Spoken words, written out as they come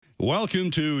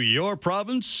Welcome to Your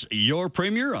Province, Your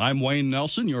Premier. I'm Wayne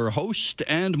Nelson, your host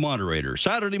and moderator.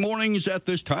 Saturday mornings at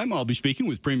this time, I'll be speaking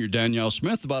with Premier Danielle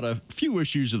Smith about a few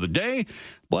issues of the day.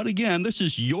 But again, this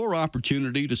is your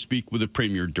opportunity to speak with the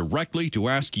Premier directly, to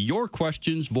ask your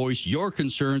questions, voice your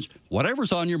concerns.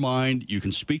 Whatever's on your mind, you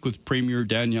can speak with Premier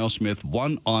Danielle Smith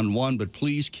one-on-one, but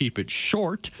please keep it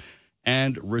short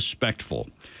and respectful.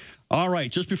 All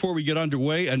right, just before we get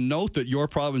underway, a note that Your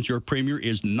Province, Your Premier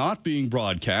is not being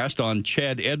broadcast on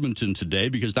CHED Edmonton today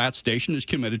because that station is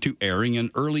committed to airing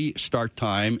an early start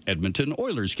time Edmonton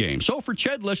Oilers game. So for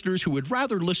CHED listeners who would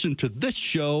rather listen to this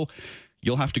show,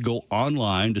 you'll have to go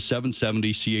online to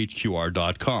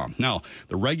 770chqr.com. Now,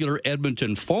 the regular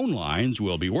Edmonton phone lines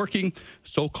will be working,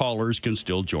 so callers can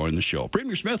still join the show.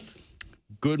 Premier Smith,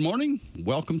 good morning.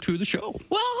 Welcome to the show.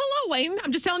 Well, hello, Wayne.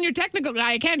 I'm just telling your technical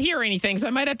guy I can't hear anything, so I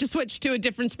might have to switch to a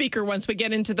different speaker once we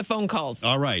get into the phone calls.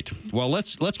 All right. Well,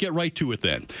 let's get right to it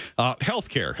then.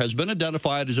 Healthcare has been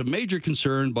identified as a major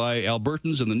concern by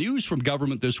Albertans, and the news from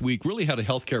government this week really had a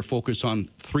healthcare focus on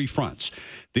three fronts.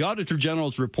 The Auditor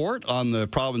General's report on the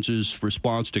province's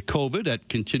response to COVID at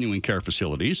continuing care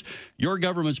facilities, your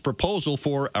government's proposal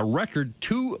for a record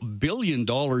 $2 billion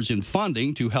in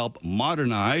funding to help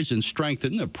modernize and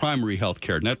strengthen the primary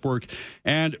healthcare network,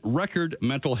 and record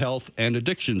mental health and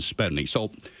addiction spending.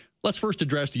 So let's first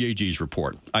address the AG's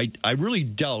report. I really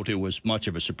doubt it was much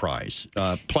of a surprise.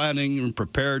 Planning and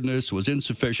preparedness was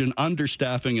insufficient.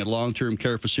 Understaffing at long-term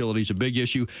care facilities, a big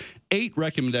issue. 8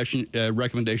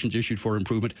 recommendations issued for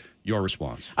improvement. Your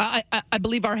response? I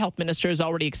believe our health minister has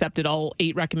already accepted all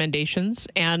 8 recommendations,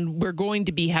 and we're going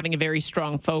to be having a very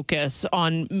strong focus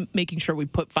on making sure we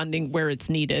put funding where it's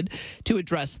needed to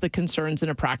address the concerns in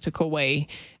a practical way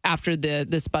after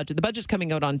this budget. The budget's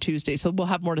coming out on Tuesday, so we'll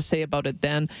have more to say about it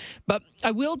then. But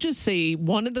I will just say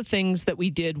one of the things that we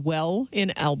did well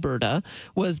in Alberta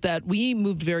was that we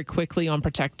moved very quickly on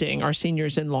protecting our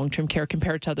seniors in long-term care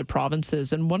compared to other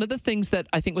provinces. And one of the things that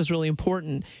I think was really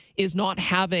important is not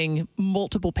having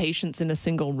multiple patients in a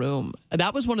single room.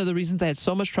 That was one of the reasons I had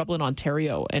so much trouble in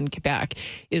Ontario and Quebec,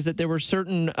 is that there were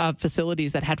certain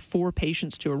facilities that had 4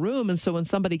 patients to a room. And so when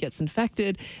somebody gets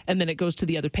infected and then it goes to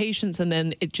the other patients and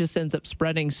then it just ends up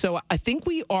spreading. So I think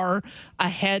we are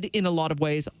ahead in a lot of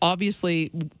ways.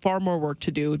 Obviously, far more work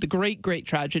to do. The great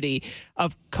tragedy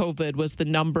of COVID was the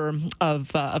number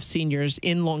of seniors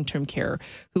in long-term care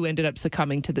who ended up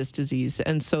succumbing to this disease.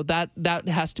 And so that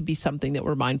has to be something that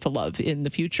we're mindful of in the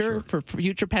future, for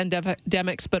future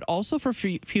pandemics, but also for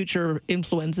future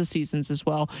influenza seasons as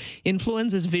well.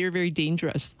 Influenza is very, very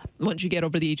dangerous once you get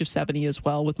over the age of 70 as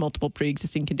well, with multiple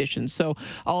pre-existing conditions. So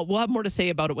we'll have more to say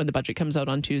about it when the budget comes out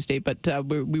on Tuesday, but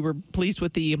we were pleased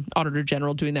with the Auditor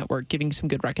General doing that work, giving some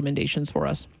good recommendations for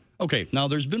us. Okay, now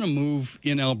there's been a move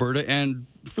in Alberta and,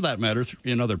 for that matter,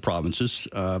 in other provinces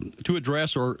to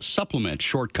address or supplement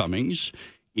shortcomings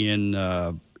in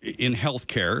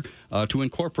healthcare, to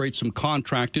incorporate some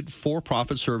contracted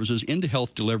for-profit services into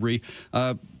health delivery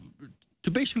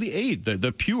to basically aid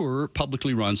the pure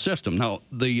publicly run system. Now,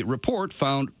 the report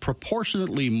found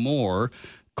proportionately more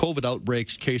COVID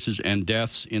outbreaks, cases, and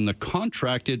deaths in the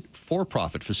contracted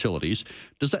for-profit facilities.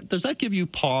 Does that give you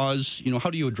pause? How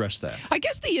do you address that? I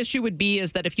guess the issue would be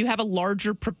is that if you have a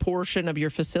larger proportion of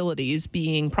your facilities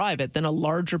being private, then a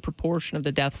larger proportion of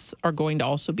the deaths are going to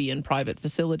also be in private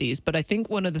facilities. But I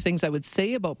think one of the things I would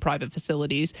say about private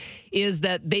facilities is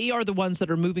that they are the ones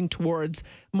that are moving towards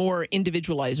more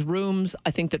individualized rooms.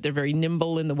 I think that they're very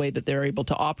nimble in the way that they're able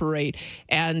to operate.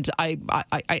 And I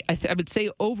would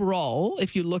say overall,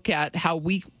 if you look at how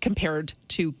we compared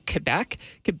to Quebec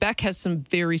has some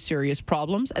very serious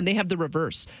problems, and they have the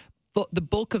reverse. The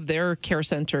bulk of their care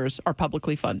centers are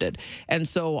publicly funded. And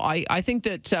so I think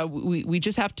that we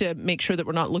just have to make sure that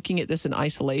we're not looking at this in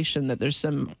isolation, that there's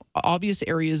some obvious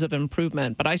areas of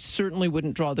improvement. But I certainly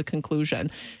wouldn't draw the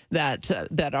conclusion that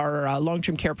our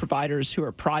long-term care providers who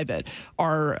are private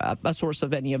are a source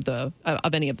of any of the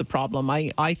problem.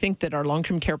 I think that our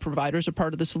long-term care providers are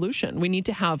part of the solution. We need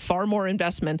to have far more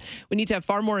investment. We need to have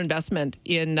far more investment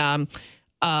in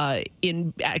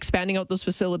expanding out those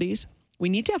facilities. We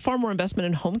need to have far more investment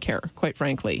in home care, quite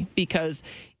frankly, because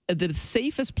the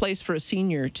safest place for a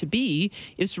senior to be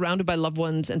is surrounded by loved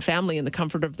ones and family in the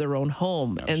comfort of their own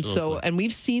home. Absolutely. And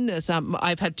we've seen this.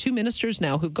 I've had 2 ministers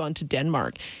now who've gone to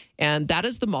Denmark, And that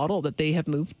is the model that they have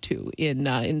moved to in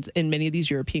many of these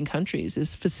European countries,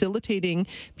 is facilitating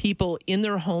people in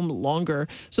their home longer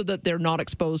so that they're not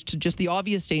exposed to just the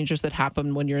obvious dangers that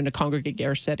happen when you're in a congregate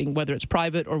care setting, whether it's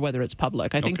private or whether it's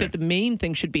public. I think that the main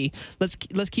thing should be let's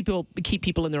keep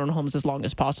people in their own homes as long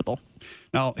as possible.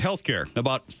 Now, healthcare.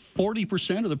 About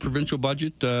 40% of the provincial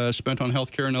budget spent on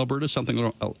healthcare in Alberta,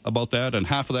 something about that, and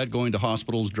half of that going to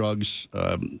hospitals, drugs,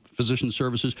 physician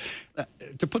services.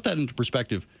 To put that into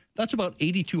perspective, that's about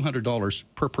 $8,200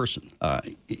 per person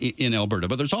in Alberta.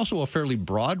 But there's also a fairly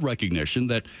broad recognition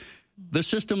that the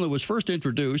system that was first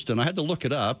introduced, and I had to look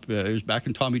it up, it was back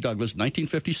in Tommy Douglas,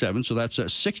 1957, so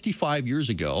that's 65 years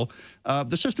ago.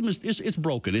 The system is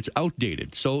broken. It's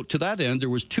outdated. So to that end, there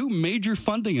was two major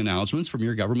funding announcements from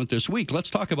your government this week. Let's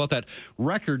talk about that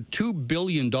record $2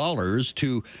 billion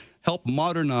to help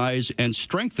modernize and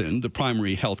strengthen the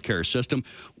primary health care system.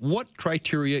 What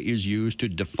criteria is used to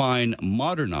define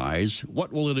modernize?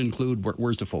 What will it include?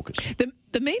 Where's the focus?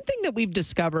 The main thing that we've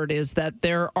discovered is that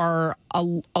there are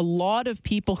a lot of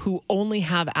people who only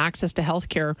have access to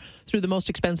healthcare through the most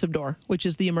expensive door, which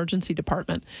is the emergency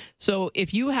department. So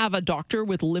if you have a doctor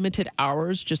with limited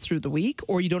hours just through the week,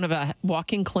 or you don't have a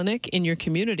walk-in clinic in your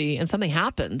community and something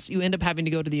happens, you end up having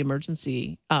to go to the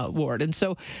emergency ward. And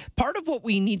so part of what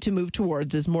we need to move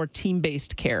towards is more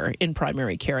team-based care in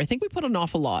primary care. I think we put an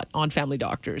awful lot on family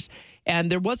doctors.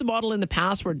 And there was a model in the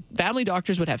past where family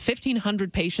doctors would have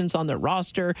 1,500 patients on their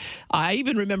roster. I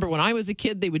even remember when I was a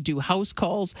kid, they would do house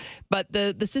calls. But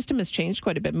the system has changed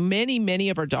quite a bit. Many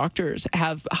of our doctors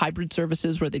have hybrid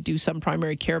services where they do some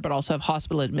primary care, but also have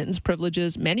hospital admittance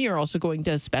privileges. Many are also going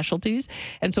to specialties.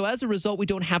 And so as a result, we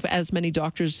don't have as many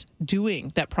doctors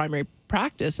doing that primary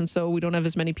practice, and so we don't have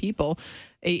as many people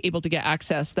able to get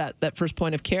access that first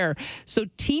point of care. So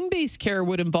team-based care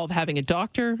would involve having a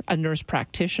doctor, a nurse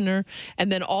practitioner,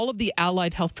 and then all of the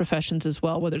allied health professions as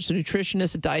well, whether it's a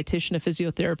nutritionist, a dietitian, a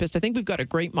physiotherapist. I think we've got a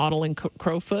great model in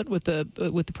Crowfoot with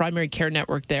the primary care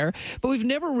network there, but we've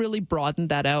never really broadened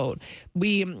that out.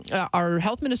 Our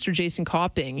health minister, Jason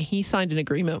Copping, he signed an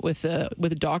agreement with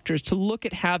the doctors to look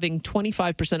at having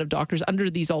 25% of doctors under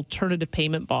these alternative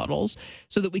payment models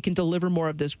so that we can deliver more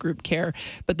of this group care.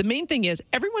 But the main thing is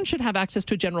everyone should have access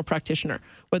to a general practitioner,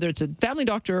 whether it's a family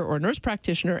doctor or a nurse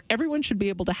practitioner. Everyone should be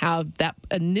able to have that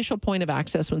initial point of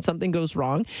access when something goes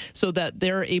wrong so that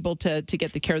they're able to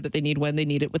get the care that they need when they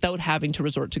need it without having to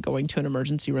resort to going to an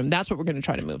emergency room. That's what we're going to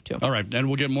try to move to. All right. And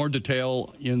we'll get more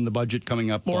detail in the budget coming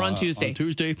up. More on Tuesday. On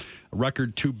Tuesday, a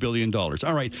record $2 billion. All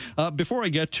right. Before I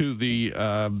get to the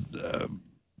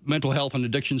mental health and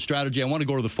addiction strategy, I want to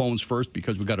go to the phones first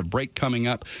because we've got a break coming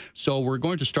up. So we're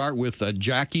going to start with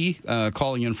Jackie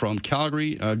calling in from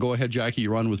Calgary. Go ahead, Jackie.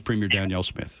 You're on with Premier Danielle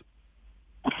Smith.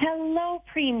 Hello,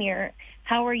 Premier.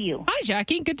 How are you? Hi,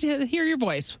 Jackie. Good to hear your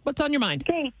voice. What's on your mind?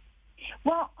 Great.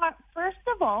 Well, first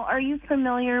of all, are you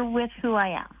familiar with who I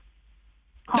am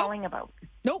calling about?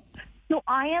 Nope. So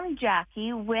I am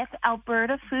Jackie with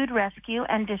Alberta Food Rescue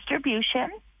and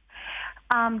Distribution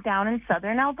down in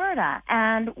southern Alberta.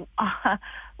 And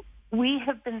we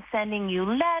have been sending you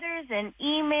letters and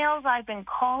emails. I've been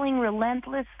calling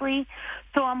relentlessly.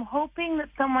 So I'm hoping that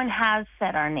someone has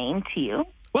said our name to you.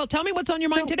 Well, tell me what's on your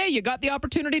mind today. You got the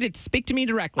opportunity to speak to me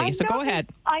directly, so go ahead.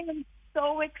 I am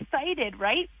so excited,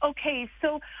 right? Okay,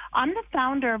 so I'm the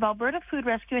founder of Alberta Food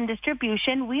Rescue and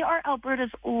Distribution. We are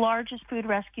Alberta's largest food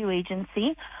rescue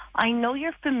agency. I know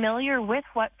you're familiar with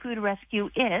what food rescue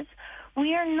is.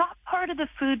 We are not part of the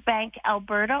Food Bank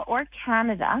Alberta or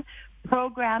Canada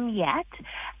program yet,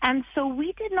 and so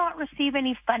we did not receive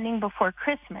any funding before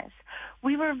Christmas.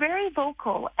 We were very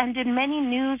vocal and did many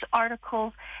news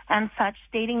articles and such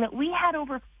stating that we had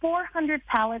over 400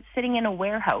 pallets sitting in a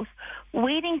warehouse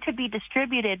waiting to be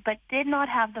distributed but did not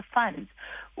have the funds.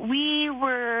 We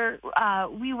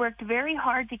worked very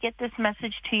hard to get this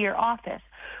message to your office.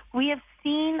 We have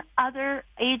seen other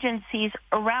agencies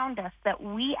around us that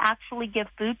we actually give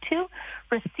food to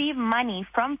receive money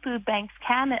from Food Banks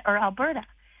Canada or Alberta.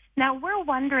 Now, we're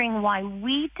wondering why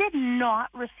we did not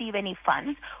receive any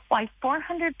funds, why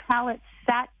 400 pallets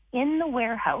sat in the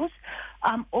warehouse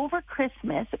over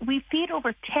Christmas. We feed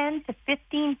over 10 to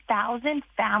 15,000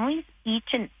 families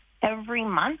each and every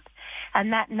month,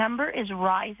 and that number is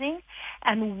rising,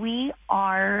 and we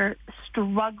are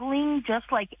struggling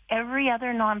just like every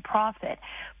other nonprofit.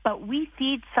 But we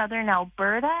feed southern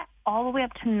Alberta all the way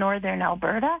up to northern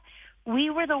Alberta. We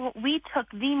took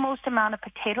the most amount of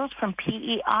potatoes from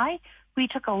PEI. We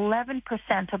took 11%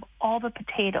 of all the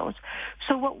potatoes.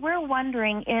 So what we're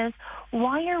wondering is,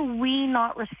 why are we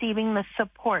not receiving the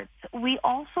supports? We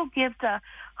also give the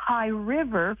High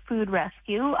River Food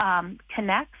Rescue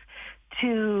Connects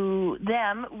to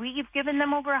them, we've given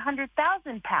them over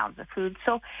 100,000 pounds of food.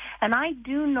 So, and I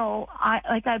do know,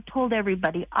 like I've told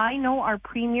everybody, I know our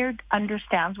premier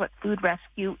understands what food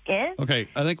rescue is. Okay,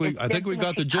 I think we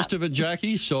got the gist of it,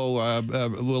 Jackie. So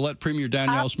we'll let Premier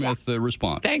Danielle Smith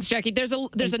respond. Thanks, Jackie. There's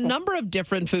a number of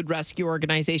different food rescue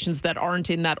organizations that aren't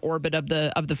in that orbit of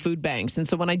the food banks, and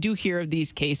so when I do hear of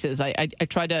these cases, I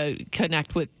try to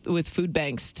connect with food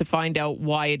banks to find out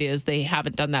why it is they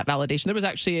haven't done that validation. There was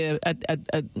actually a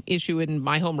issue in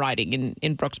my home riding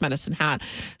in Brooks Medicine Hat.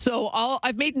 So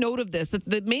I've made note of this.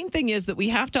 The main thing is that we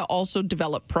have to also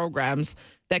develop programs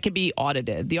that can be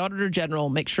audited. The Auditor General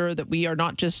makes sure that we are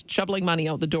not just shoveling money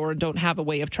out the door and don't have a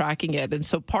way of tracking it. And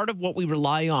so part of what we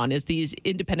rely on is these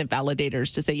independent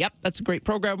validators to say, yep, that's a great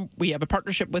program. We have a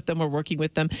partnership with them. We're working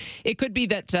with them. It could be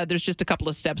that there's just a couple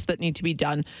of steps that need to be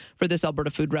done for this Alberta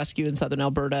Food Rescue in Southern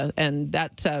Alberta. And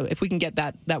that if we can get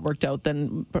that worked out,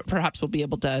 then perhaps we'll be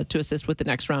able to assist with the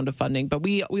next round of funding. But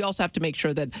we also have to make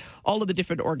sure that all of the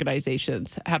different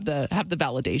organizations have the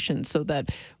validation so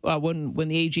that when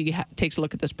the AG takes a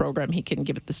look at this program, he can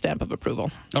give it the stamp of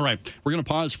approval. All right. We're going to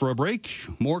pause for a break.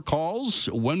 More calls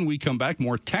when we come back.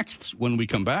 More texts when we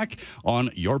come back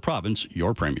on Your Province,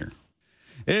 Your Premier.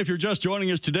 If you're just joining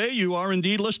us today, you are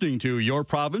indeed listening to Your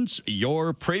Province,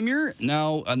 Your Premier.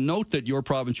 Now, a note that Your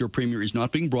Province, Your Premier is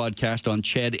not being broadcast on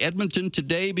CHED Edmonton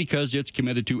today because it's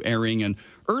committed to airing an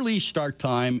early start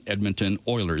time Edmonton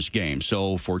Oilers game.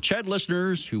 So for CHED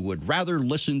listeners who would rather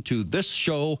listen to this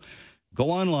show, go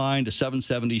online to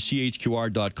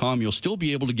 770chqr.com. You'll still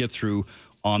be able to get through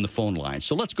on the phone line.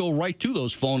 So let's go right to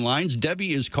those phone lines.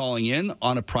 Debbie is calling in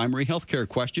on a primary health care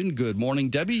question. Good morning,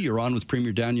 Debbie. You're on with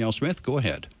Premier Danielle Smith. Go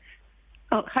ahead.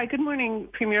 Oh, hi. Good morning,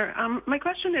 Premier. My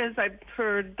question is, I've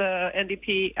heard the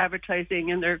NDP advertising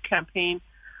in their campaign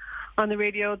on the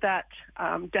radio that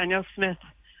Danielle Smith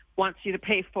wants you to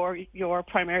pay for your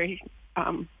primary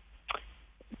health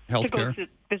care. To go to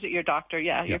visit your doctor.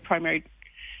 Yeah, your primary.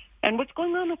 And what's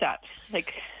going on with that? I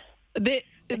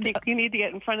think you need to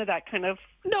get in front of that kind of...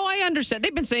 No, I understand.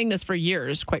 They've been saying this for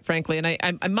years, quite frankly.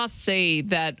 And I must say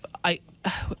that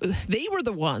they were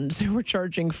the ones who were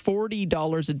charging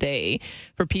 $40 a day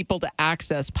for people to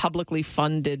access publicly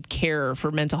funded care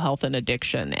for mental health and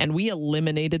addiction. And we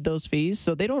eliminated those fees.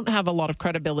 So they don't have a lot of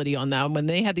credibility on that. When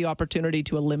they had the opportunity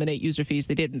to eliminate user fees,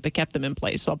 they didn't. They kept them in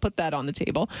place. So I'll put that on the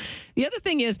table. The other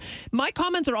thing is, my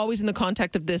comments are always in the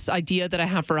context of this idea that I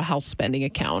have for a health spending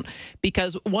account.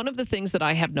 Because one of the things that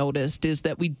I have noticed is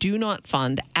that we do not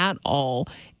fund at all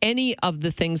any of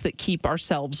the things that keep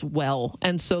ourselves well.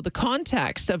 And so the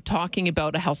context of talking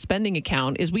about a health spending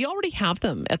account is we already have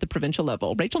them at the provincial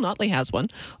level. Rachel Notley has one.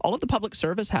 All of the public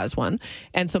service has one.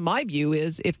 And so my view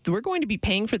is if we're going to be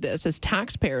paying for this as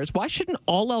taxpayers, why shouldn't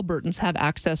all Albertans have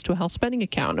access to a health spending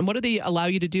account? And what do they allow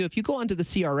you to do? If you go onto the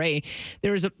CRA,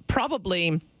 there is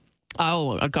probably...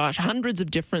 hundreds of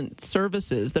different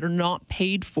services that are not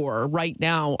paid for right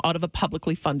now out of a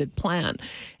publicly funded plan.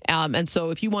 And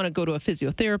so if you want to go to a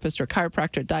physiotherapist or a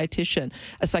chiropractor, a dietitian,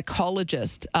 a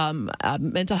psychologist, a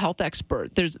mental health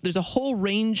expert, there's a whole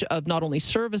range of not only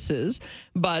services,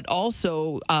 but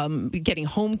also getting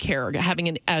home care, having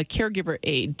a caregiver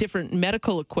aid, different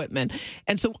medical equipment.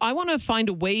 And so I want to find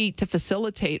a way to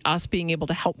facilitate us being able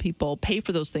to help people pay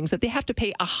for those things that they have to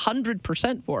pay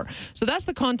 100% for. So that's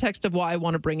the context of why I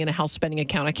want to bring in a health spending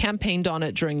account. I campaigned on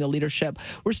it during the leadership.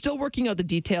 We're still working out the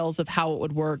details of how it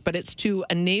would work, but it's to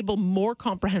enable more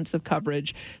comprehensive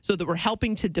coverage so that we're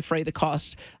helping to defray the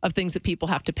cost of things that people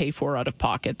have to pay for out of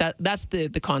pocket. That's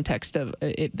the context of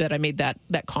it, that I made that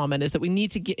comment, is that we need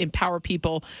to empower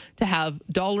people to have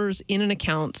dollars in an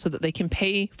account so that they can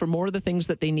pay for more of the things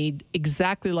that they need,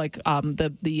 exactly like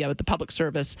the public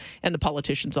service and the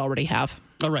politicians already have.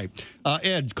 All right.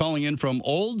 Ed, calling in from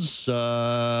Olds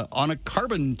on a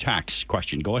carbon tax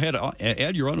question. Go ahead.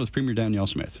 Ed, you're on with Premier Danielle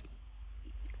Smith.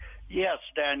 Yes,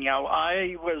 Danielle.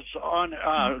 I was on,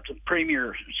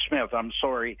 Premier Smith, I'm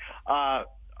sorry. I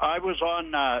was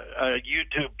on a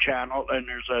YouTube channel, and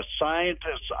there's a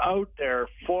scientist out there,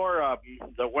 4 of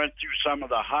them, that went through some of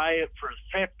the Hyatt for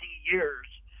 50 years,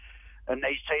 and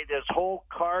they say this whole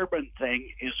carbon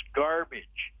thing is garbage.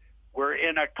 We're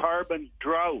in a carbon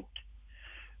drought.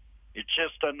 It's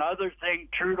just another thing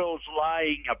Trudeau's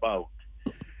lying about.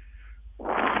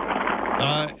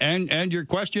 And your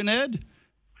question, Ed?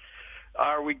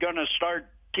 Are we going to start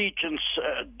teaching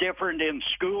different in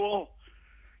school?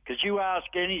 Because you ask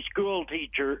any school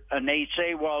teacher, and they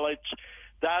say, well,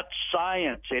 that's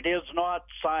science. It is not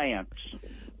science.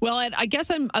 Well, I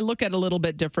guess I look at it a little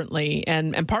bit differently.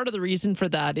 And part of the reason for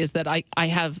that is that I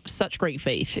have such great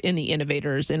faith in the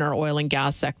innovators in our oil and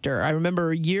gas sector. I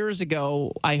remember years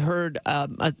ago, I heard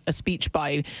a speech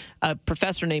by a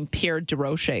professor named Pierre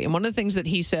Desrochers. And one of the things that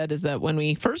he said is that when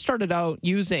we first started out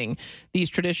using these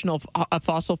traditional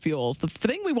fossil fuels, the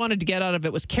thing we wanted to get out of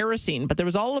it was kerosene, but there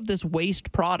was all of this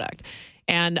waste product.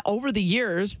 And over the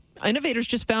years, innovators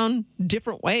just found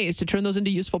different ways to turn those into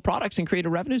useful products and create a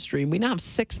revenue stream. We now have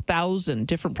 6,000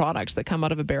 different products that come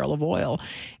out of a barrel of oil.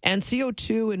 And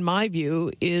CO2, in my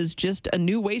view, is just a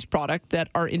new waste product that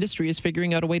our industry is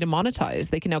figuring out a way to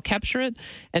monetize. They can now capture it,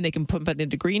 and they can pump it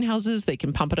into greenhouses. They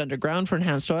can pump it underground for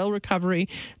enhanced oil recovery.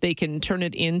 They can turn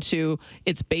it into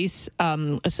its base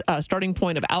starting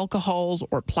point of alcohols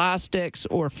or plastics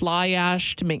or fly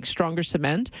ash to make stronger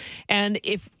cement. And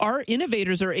if our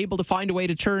innovators are able to find a way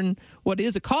to turn what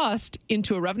is a cost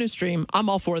into a revenue stream, I'm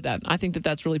all for that. I think that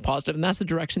that's really positive, and that's the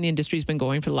direction the industry's been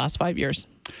going for the last 5 years.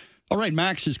 All right,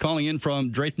 Max is calling in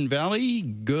from Drayton Valley.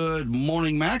 Good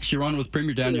morning, Max. You're on with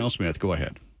Premier Danielle Smith. Go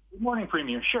ahead. Good morning,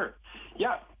 Premier. Sure.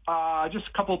 Yeah, just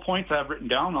a couple of points I've written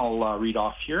down. I'll read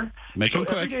off here. Make them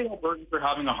quick. Everyday Albertans are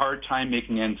having a hard time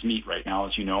making ends meet right now,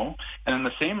 as you know. And in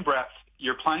the same breath,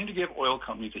 you're planning to give oil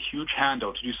companies a huge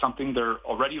handout to do something they're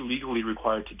already legally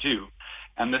required to do.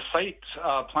 And the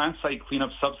planned site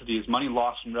cleanup subsidy is money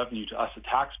lost in revenue to us, the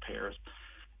taxpayers.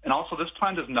 And also, this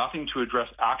plan does nothing to address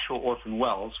actual orphan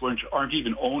wells, which aren't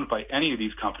even owned by any of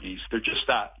these companies. They're just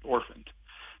that, orphaned.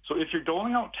 So if you're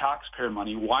doling out taxpayer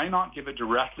money, why not give it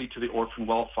directly to the Orphan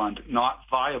Well Fund, not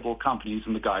viable companies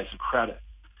in the guise of credit?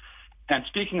 And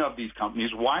speaking of these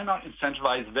companies, why not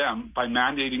incentivize them by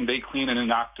mandating they clean an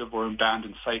inactive or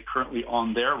abandoned site currently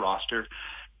on their roster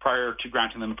prior to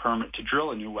granting them a permit to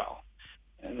drill a new well?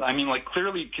 I mean,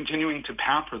 clearly continuing to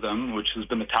pamper them, which has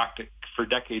been the tactic for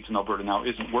decades in Alberta now,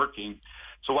 isn't working.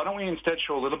 So why don't we instead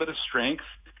show a little bit of strength?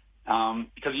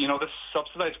 Because, this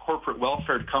subsidized corporate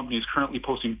welfare company is currently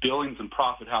posting billions in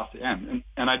profit has to end.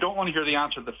 And I don't want to hear the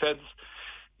answer the feds,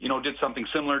 did something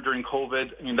similar during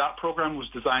COVID. I mean, that program was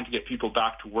designed to get people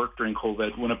back to work during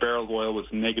COVID when a barrel of oil was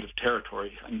in negative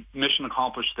territory. And mission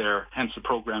accomplished there, hence the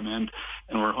program end,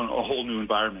 and we're in a whole new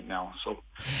environment now. So,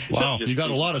 wow, you got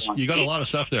a lot of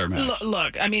stuff there, man.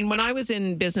 Look, I mean, when I was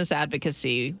in business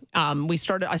advocacy, I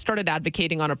started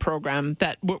advocating on a program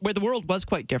where the world was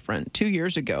quite different. 2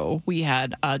 years ago, we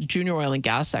had a junior oil and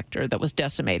gas sector that was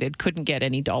decimated, couldn't get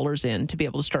any dollars in to be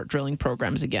able to start drilling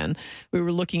programs again. We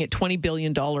were looking at $20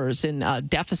 billion in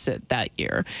deficit that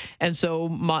year. And so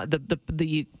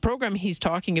the program he's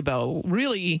talking about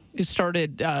really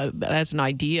started as an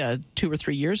idea 2 or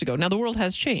 3 years ago. Now, the world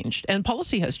has changed and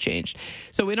policy has changed.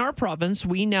 So in our province,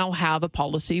 we now have a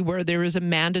policy where there is a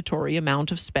mandatory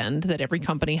amount of spend that every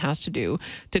company has to do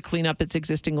to clean up its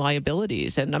existing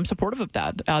liabilities. And I'm supportive of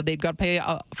that. They've got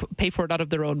to pay for it out of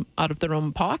their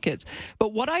own pockets.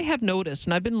 But what I have noticed,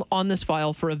 and I've been on this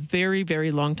file for a very,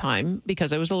 very long time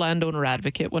because I was a landowner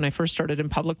advocate when I first started in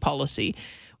public policy,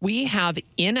 we have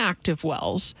inactive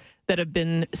wells that have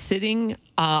been sitting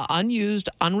unused,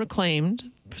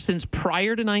 unreclaimed since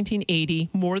prior to 1980,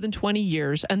 more than 20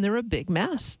 years, and they're a big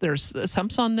mess. There's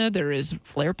sumps on there, there is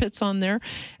flare pits on there,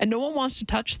 and no one wants to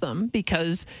touch them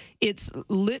because it's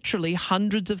literally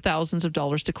hundreds of thousands of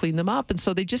dollars to clean them up. And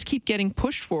so they just keep getting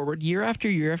pushed forward year after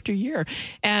year after year.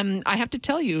 And I have to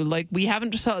tell you, we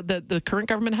haven't solved that. The current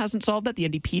government hasn't solved that. The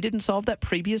NDP didn't solve that.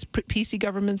 Previous PC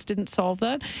governments didn't solve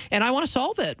that. And I want to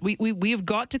solve it. We have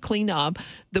got to clean up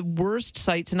the worst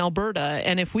sites in Alberta.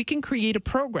 And if we can create a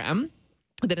program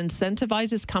that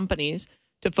incentivizes companies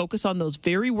to focus on those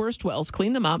very worst wells,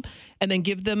 clean them up, and then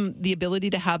give them the ability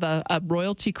to have a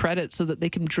royalty credit so that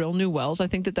they can drill new wells. I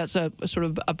think that that's a sort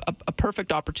of a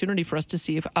perfect opportunity for us to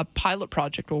see if a pilot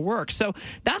project will work. So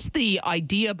that's the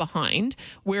idea behind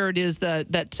where it is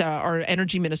that our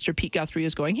energy minister, Pete Guthrie,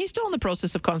 is going. He's still in the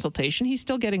process of consultation. He's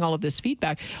still getting all of this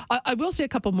feedback. I will say a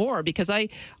couple more because I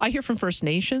hear from First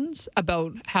Nations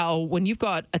about how when you've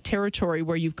got a territory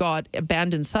where you've got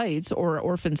abandoned sites or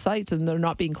orphan sites and they're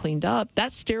not being cleaned up,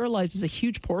 that sterilizes a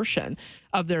huge portion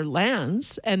of their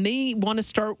lands, and they want to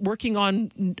start working on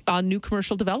new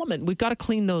commercial development. We've got to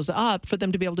clean those up for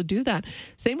them to be able to do that.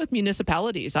 Same with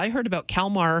municipalities. I heard about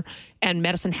Kalmar and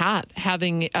Medicine Hat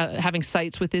having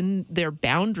sites within their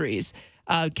boundaries.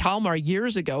 Kalmar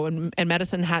years ago and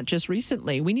Medicine Hat just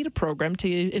recently. We need a program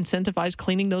to incentivize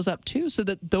cleaning those up too so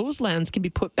that those lands can be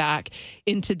put back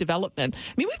into development.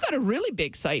 I mean, we've got a really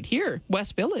big site here,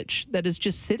 West Village, that is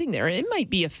just sitting there. It might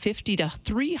be a $50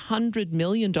 to $300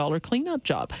 million cleanup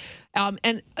job.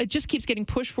 And it just keeps getting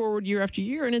pushed forward year after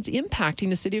year, and it's impacting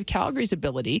the city of Calgary's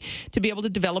ability to be able to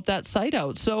develop that site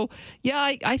out. So,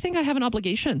 yeah, I think I have an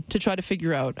obligation to try to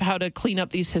figure out how to clean up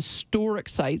these historic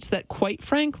sites that, quite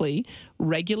frankly,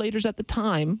 regulators at the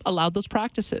time allowed those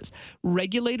practices.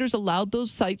 Regulators allowed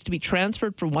those sites to be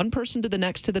transferred from one person to the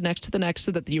next, to the next, to the next,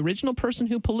 so that the original person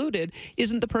who polluted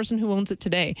isn't the person who owns it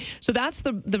today. So that's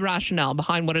the rationale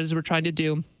behind what it is we're trying to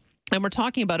do. And we're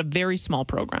talking about a very small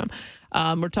program.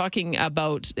 We're talking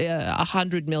about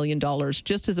 $100 million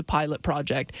just as a pilot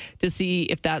project to see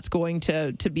if that's going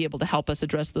to be able to help us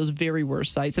address those very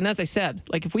worst sites. And as I said,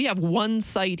 like if we have one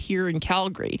site here in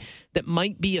Calgary that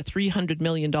might be a $300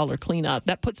 million cleanup,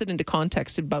 that puts it into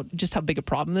context about just how big a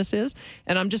problem this is.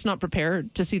 And I'm just not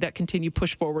prepared to see that continue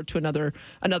push forward to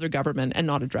another government and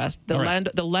not addressed.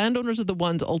 The landowners are the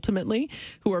ones ultimately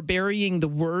who are burying the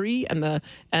worry and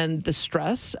the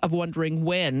stress of wondering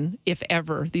when, if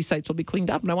ever, these sites will be cleaned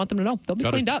up. And I want them to know they'll be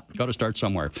cleaned up. Got to start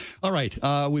somewhere. All right.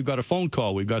 We've got a phone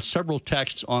call. We've got several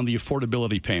texts on the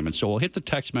affordability payment. So we'll hit the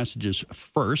text messages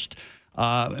first.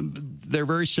 They're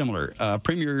very similar.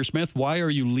 Premier Smith, why are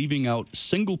you leaving out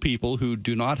single people who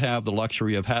do not have the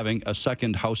luxury of having a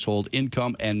second household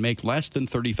income and make less than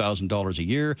 $30,000 a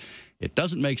year? It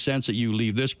doesn't make sense that you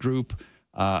leave this group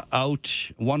out.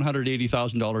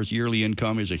 $180,000 yearly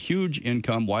income is a huge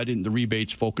income. Why didn't the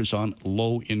rebates focus on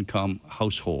low-income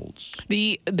households?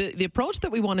 The approach that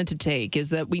we wanted to take is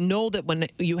that we know that when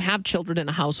you have children in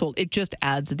a household, it just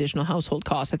adds additional household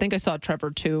costs. I think I saw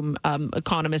Trevor Toome,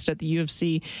 economist at the U of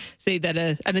C, say that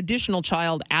an additional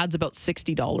child adds about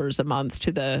 $60 a month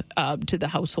to the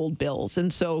household bills.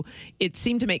 And so it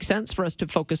seemed to make sense for us to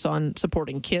focus on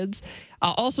supporting kids.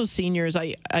 Also seniors,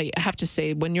 I have to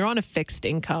say, when you're on a fixed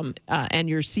income and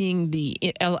you're seeing the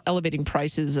elevating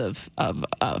prices of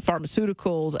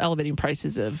pharmaceuticals, elevating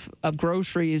prices of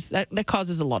groceries, that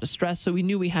causes a lot of stress. So we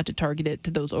knew we had to target it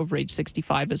to those over age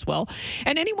 65 as well.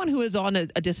 And anyone who is on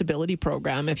a disability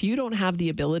program, if you don't have the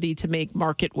ability to make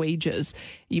market wages,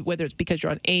 whether it's because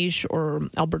you're on AISH or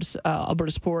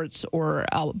Alberta Sports or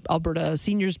Alberta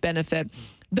Seniors Benefit,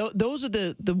 those are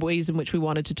the ways in which we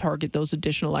wanted to target those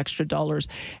additional extra dollars.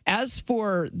 As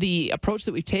for the approach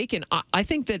that we've taken, I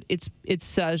think that it's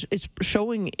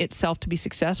showing itself to be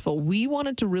successful. We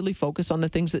wanted to really focus on the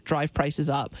things that drive prices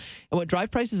up. And what drive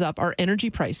prices up are energy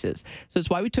prices. So it's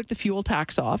why we took the fuel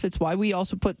tax off. It's why we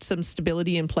also put some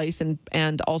stability in place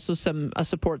and also some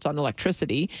supports on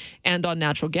electricity and on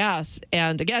natural gas.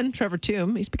 And again, Trevor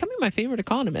Toome, he's becoming my favorite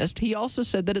economist. He also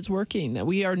said that it's working, that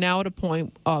we are now at a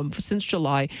point since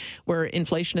July where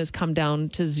inflation has come down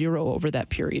to zero over that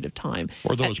period of time.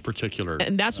 For those particular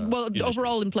and that's, industries.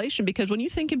 Overall inflation, because when you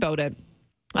think about it,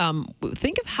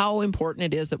 think of how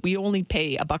important it is that we only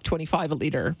pay $1.25 a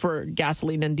liter for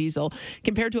gasoline and diesel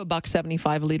compared to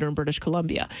 $1.75 a liter in British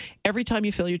Columbia. Every time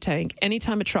you fill your tank,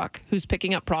 anytime a truck who's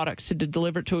picking up products to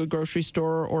deliver to a grocery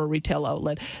store or a retail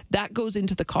outlet, that goes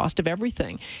into the cost of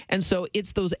everything. And so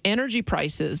it's those energy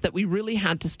prices that we really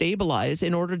had to stabilize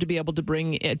in order to be able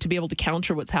to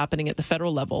counter what's happening at the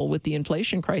federal level with the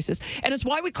inflation crisis. And it's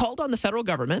why we called on the federal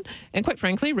government and, quite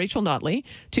frankly, Rachel Notley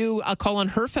to call on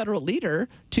her federal leader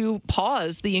to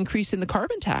pause the increase in the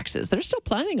carbon taxes. They're still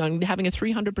planning on having a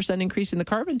 300% increase in the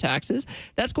carbon taxes.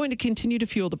 That's going to continue to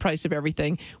fuel the price of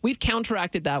everything. We've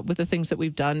counteracted that with the things that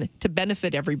we've done to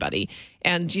benefit everybody.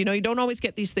 And, you don't always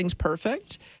get these things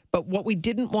perfect. But what we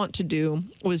didn't want to do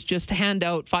was just hand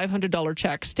out $500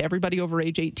 checks to everybody over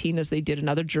age 18 as they did in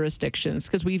other jurisdictions,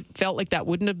 because we felt like that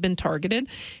wouldn't have been targeted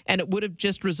and it would have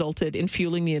just resulted in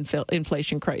fueling the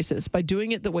inflation crisis. By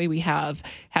doing it the way we have,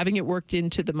 having it worked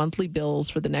into the monthly bills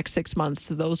for the next 6 months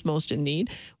to those most in need,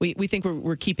 we think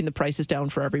we're keeping the prices down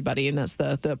for everybody, and that's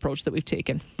the approach that we've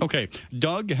taken. Okay.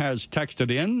 Doug has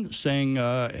texted in saying,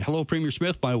 hello, Premier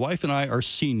Smith. My wife and I are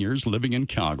seniors living in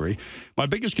Calgary. My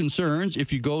biggest concerns,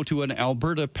 if you go to an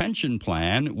Alberta pension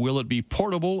plan, will it be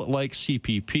portable like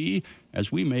CPP,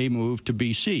 as we may move to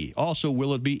BC? Also,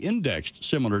 will it be indexed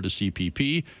similar to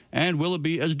CPP? And will it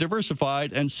be as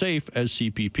diversified and safe as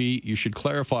CPP? You should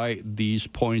clarify these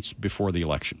points before the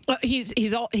election. He's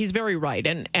very right.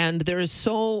 And there is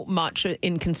so much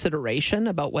in consideration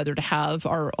about whether to have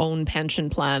our own pension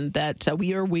plan that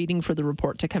we are waiting for the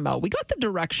report to come out. We got the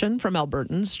direction from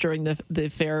Albertans during the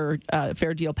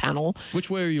Fair Deal panel.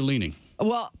 Which way are you leaning?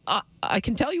 Well, I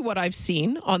can tell you what I've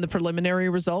seen on the preliminary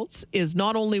results is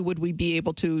not only would we be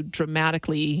able to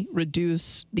dramatically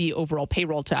reduce the overall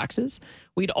payroll taxes,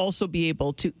 we'd also be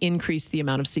able to increase the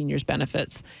amount of seniors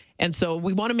benefits. And so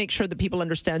we want to make sure that people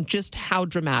understand just how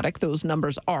dramatic those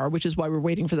numbers are, which is why we're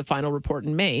waiting for the final report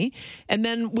in May. And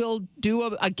then we'll do,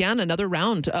 again, another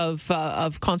round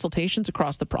of consultations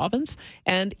across the province.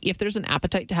 And if there's an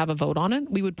appetite to have a vote on it,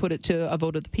 we would put it to a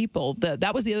vote of the people.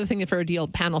 That was the other thing the Fair Deal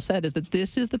panel said, is that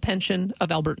this is the pension of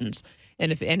Albertans.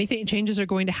 And if anything changes are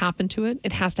going to happen to it,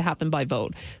 it has to happen by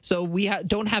vote. So we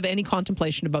don't have any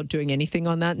contemplation about doing anything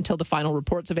on that until the final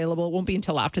report's available. It won't be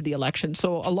until after the election.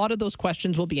 So a lot of those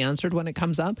questions will be answered when it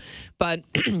comes up. But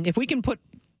if we can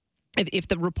if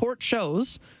the report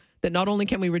shows that not only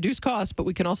can we reduce costs, but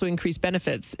we can also increase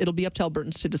benefits, it'll be up to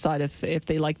Albertans to decide if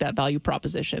they like that value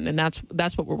proposition. And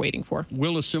that's what we're waiting for.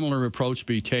 Will a similar approach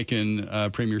be taken,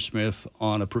 Premier Smith,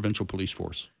 on a provincial police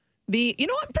force?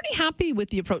 I'm pretty happy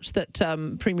with the approach that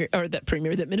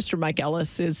Minister Mike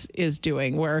Ellis is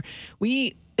doing, where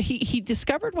he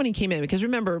discovered when he came in, because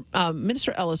remember,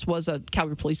 Minister Ellis was a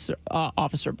Calgary police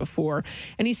officer before,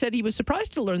 and he said he was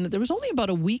surprised to learn that there was only about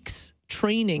a week's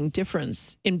training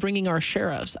difference in bringing our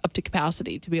sheriffs up to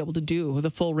capacity to be able to do the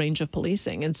full range of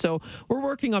policing. And so we're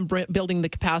working on building the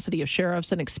capacity of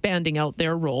sheriffs and expanding out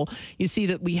their role. You see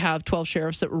that we have 12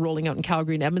 sheriffs that we're rolling out in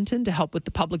Calgary and Edmonton to help with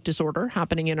the public disorder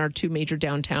happening in our two major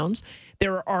downtowns.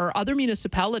 There are other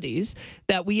municipalities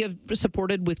that we have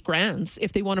supported with grants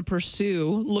if they want to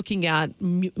pursue looking at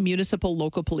municipal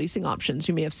local policing options.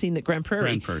 You may have seen that Grand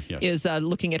Prairie yes, is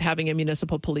looking at having a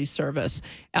municipal police service.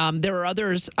 There are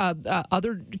others,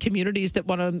 other communities that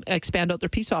want to expand out their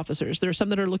peace officers. There are some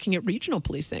that are looking at regional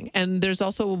policing. And there's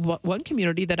also one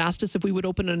community that asked us if we would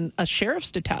open a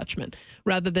sheriff's detachment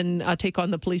rather than take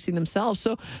on the policing themselves.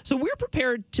 So we're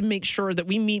prepared to make sure that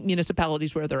we meet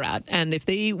municipalities where they're at. And if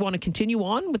they want to continue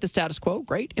on with the status quo,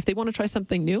 great. If they want to try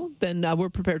something new, then we're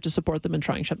prepared to support them in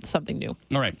trying something new.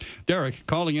 All right. Derek,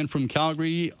 calling in from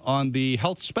Calgary on the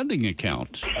health spending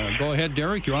account. Go ahead,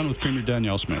 Derek. You're on with Premier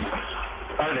Danielle Smith.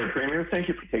 Hi there, Premier. Thank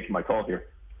you for taking my call here.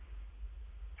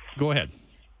 Go ahead.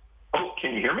 Oh,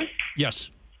 can you hear me?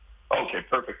 Yes. Okay,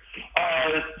 perfect.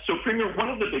 So, Premier, one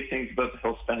of the big things about the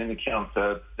health spending account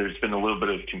that there's been a little bit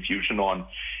of confusion on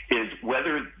is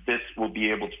whether this will be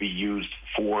able to be used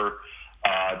for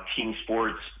team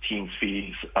sports, team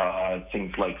fees,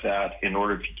 things like that, in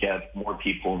order to get more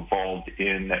people involved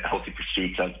in healthy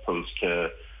pursuits as opposed to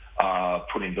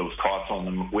putting those costs on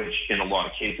them, which in a lot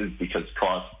of cases, because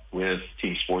costs with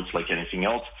team sports, like anything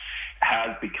else,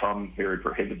 has become very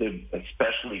prohibitive,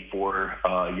 especially for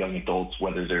young adults,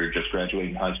 whether they're just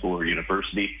graduating high school or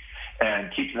university.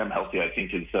 And keeping them healthy, I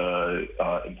think, is an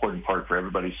important part for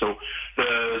everybody. So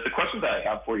the question that I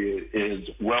have for you is,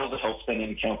 will the health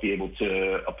spending account be able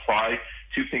to apply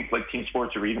to things like team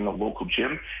sports or even the local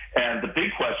gym? And the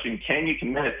big question, can you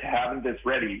commit to having this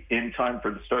ready in time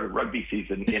for the start of rugby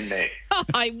season in May?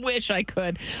 I wish I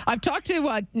could. I've talked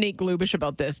to Nate Glubish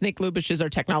about this. Nate Glubish is our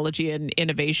technology and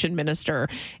innovation minister.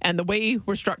 And the way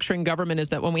we're structuring government is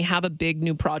that when we have a big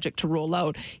new project to roll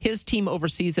out, his team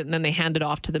oversees it and then they hand it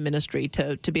off to the ministry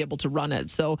to be able to run it.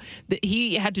 So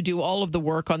he had to do all of the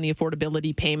work on the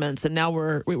affordability payments. And now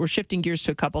we're shifting gears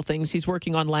to a couple things. He's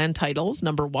working on land titles,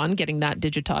 number one, getting that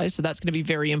digitized. So that's going to be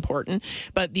very important.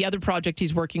 But the other project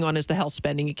he's working on is the health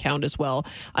spending account as well.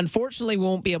 Unfortunately, we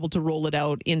won't be able to roll it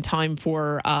out in time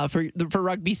for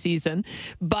rugby season.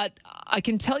 But I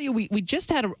can tell you, we just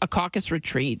had a caucus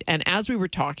retreat. And as we were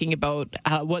talking about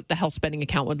what the health spending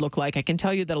account would look like, I can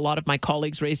tell you that a lot of my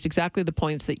colleagues raised exactly the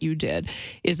points that you did,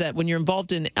 is that when you're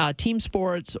involved in team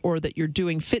sports or that you're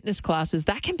doing fitness classes,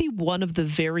 that can be one of the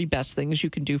very best things you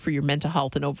can do for your mental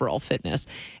health and overall fitness.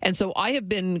 And so I have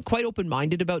been quite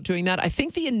open-minded about doing that. I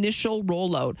think the initial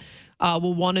rollout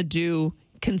will want to do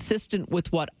consistent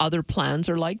with what other plans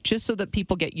are like, just so that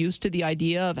people get used to the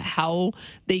idea of how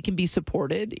they can be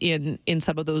supported in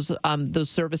some of those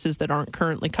services that aren't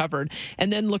currently covered,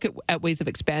 and then look at ways of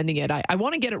expanding it. I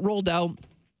want to get it rolled out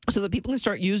so that people can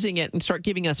start using it and start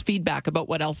giving us feedback about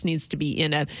what else needs to be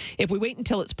in it. If we wait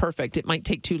until it's perfect, it might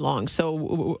take too long.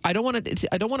 So I don't want it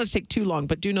to take too long,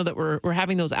 but do know that we're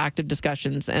having those active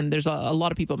discussions, and there's a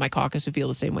lot of people in my caucus who feel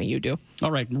the same way you do. All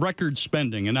right, record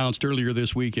spending announced earlier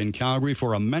this week in Calgary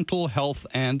for a mental health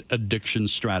and addiction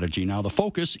strategy. Now, the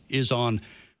focus is on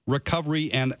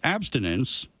recovery and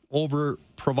abstinence over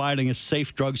providing a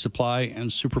safe drug supply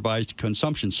and supervised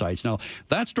consumption sites. Now,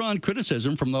 that's drawn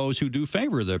criticism from those who do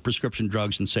favor the prescription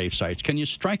drugs and safe sites. Can you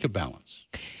strike a balance?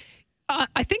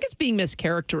 I think it's being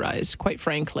mischaracterized, quite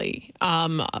frankly,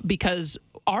 because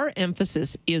our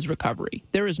emphasis is recovery.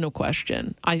 There is no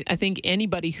question. I think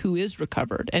anybody who is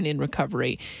recovered and in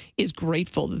recovery is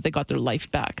grateful that they got their life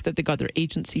back, that they got their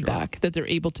agency back, that they're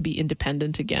able to be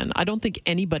independent again. I don't think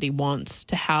anybody wants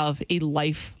to have a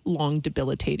lifelong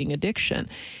debilitating addiction.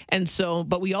 And so,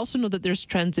 but we also know that there's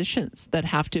transitions that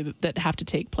have to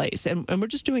take place. And we're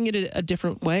just doing it a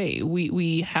different way.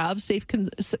 We have safe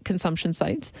consumption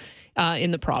sites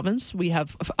in the province. We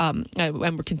have, and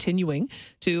we're continuing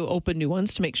to open new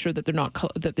ones to make sure that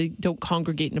that they don't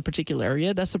congregate in a particular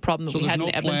area. That's the problem that we had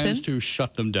in Edmonton. So there's no plans to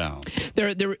shut them down?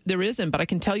 There isn't, but I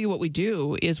can tell you what we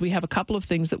do is we have a couple of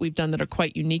things that we've done that are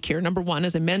quite unique here. Number one,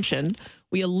 as I mentioned,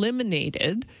 we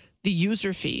eliminated the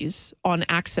user fees on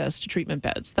access to treatment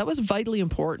beds. That was vitally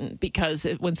important because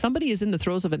when somebody is in the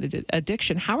throes of an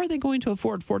addiction, how are they going to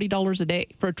afford $40 a day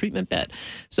for a treatment bed?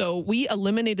 So we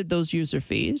eliminated those user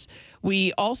fees.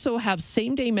 We also have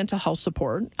same-day mental health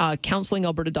support,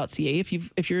 counselingalberta.ca.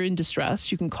 If you're in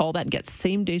distress, you can call that and get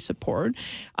same-day support.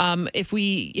 If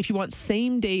you want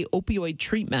same-day opioid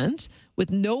treatment, with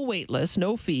no wait list,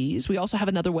 no fees. We also have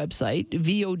another website,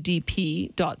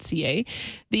 vodp.ca.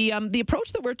 The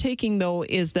approach that we're taking, though,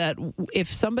 is that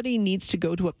if somebody needs to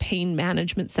go to a pain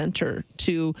management center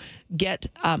to get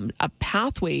a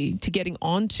pathway to getting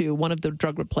onto one of the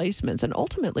drug replacements and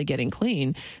ultimately getting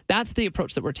clean, that's the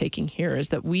approach that we're taking here, is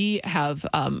that we have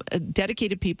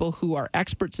dedicated people who are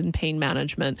experts in pain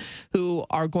management who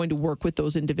are going to work with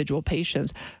those individual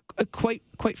patients. Quite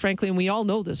frankly, and we all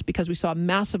know this because we saw a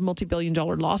massive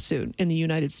multi-billion-dollar lawsuit in the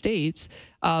United States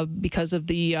because of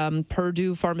the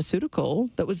Purdue pharmaceutical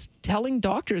that was telling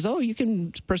doctors, oh, you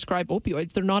can prescribe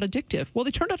opioids, they're not addictive. Well,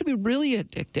 they turned out to be really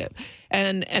addictive.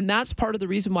 And that's part of the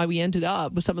reason why we ended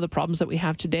up with some of the problems that we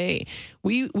have today.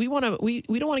 We don't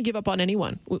want to give up on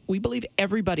anyone. We believe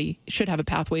everybody should have a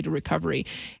pathway to recovery.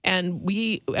 And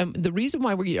the reason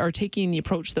why we are taking the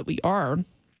approach that we are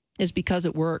is because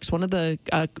it works. One of the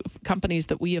companies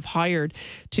that we have hired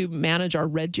to manage our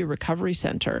Red Deer Recovery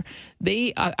Center,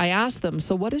 I asked them,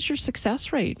 so what is your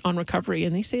success rate on recovery?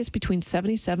 And they say it's between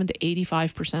 77 to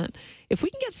 85%. If we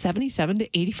can get 77 to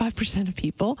 85% of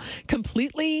people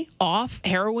completely off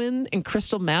heroin and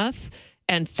crystal meth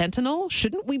and fentanyl,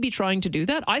 shouldn't we be trying to do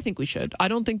that? I think we should. I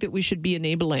don't think that we should be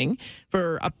enabling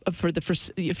for a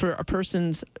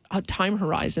person's time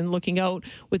horizon, looking out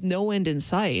with no end in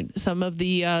sight, some of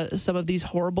these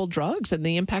horrible drugs and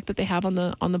the impact that they have on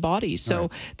the body. So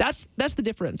that's the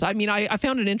difference. I mean, I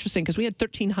found it interesting because we had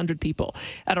 1,300 people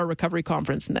at our recovery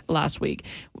conference last week.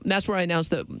 And that's where I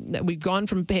announced that we've gone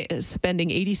from spending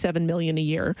 $87 million a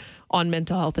year on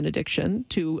mental health and addiction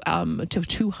to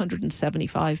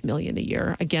 $275 million a year.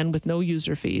 Again, with no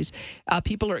user fees.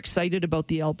 People are excited about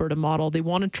the Alberta model. They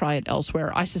want to try it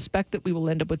elsewhere. I suspect that we will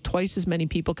end up with twice as many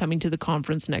people coming to the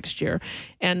conference next year,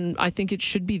 and I think it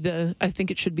should be the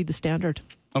standard.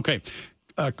 Okay.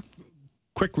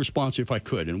 Quick response, if I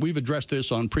could. And we've addressed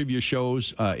this on previous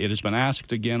shows. It has been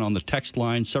asked again on the text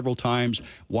line several times.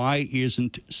 Why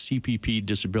isn't CPP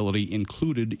disability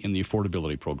included in the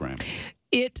affordability program?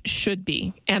 It should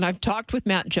be. And I've talked with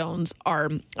Matt Jones, our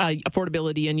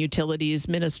affordability and utilities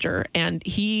minister, and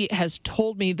he has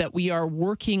told me that we are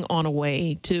working on a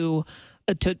way to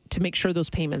make sure those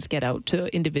payments get out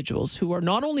to individuals who are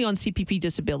not only on CPP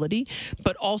disability,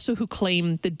 but also who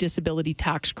claim the disability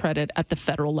tax credit at the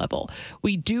federal level.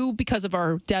 We do, because of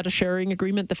our data sharing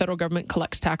agreement, the federal government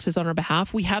collects taxes on our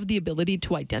behalf. We have the ability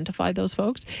to identify those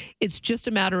folks. It's just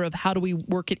a matter of how do we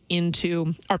work it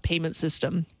into our payment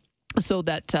system so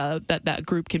that that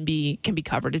group can be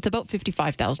covered. It's about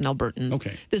 55,000 Albertans.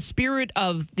 Okay. The spirit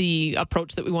of the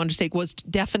approach that we wanted to take was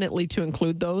definitely to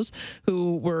include those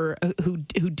who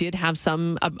did have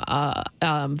some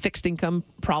fixed income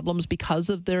problems because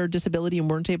of their disability and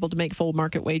weren't able to make full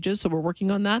market wages. So we're working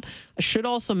on that. I should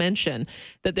also mention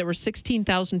that there were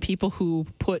 16,000 people who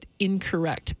put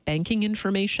incorrect banking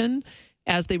information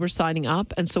as they were signing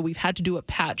up. And so we've had to do a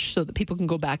patch so that people can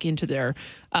go back into their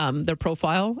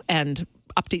profile and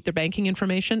update their banking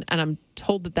information. And I'm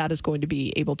told that that is going to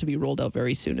be able to be rolled out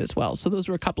very soon as well. So those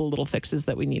were a couple of little fixes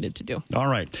that we needed to do. All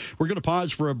right. We're going to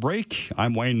pause for a break.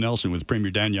 I'm Wayne Nelson with Premier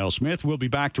Danielle Smith. We'll be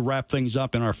back to wrap things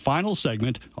up in our final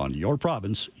segment on Your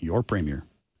Province, Your Premier.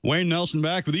 Wayne Nelson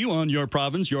back with you on Your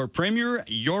Province, Your Premier.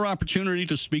 Your opportunity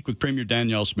to speak with Premier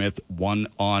Danielle Smith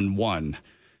one-on-one.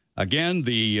 Again,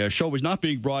 the show is not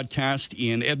being broadcast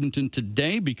in Edmonton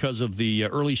today because of the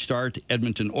early start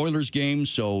Edmonton Oilers game.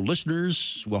 So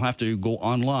listeners will have to go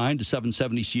online to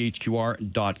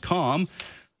 770chqr.com,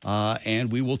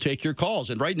 and we will take your calls.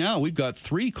 And right now, we've got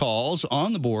 3 calls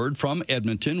on the board from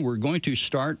Edmonton. We're going to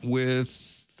start with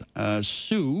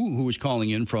Sue, who is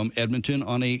calling in from Edmonton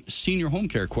on a senior home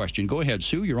care question. Go ahead,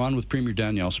 Sue. You're on with Premier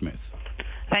Danielle Smith.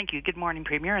 Thank you. Good morning,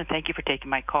 Premier, and thank you for taking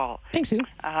my call. Thanks, Sue.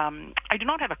 I do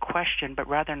not have a question, but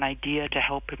rather an idea to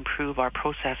help improve our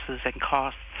processes and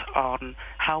costs on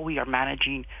how we are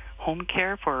managing home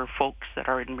care for folks that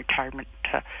are in retirement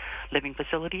living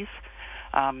facilities.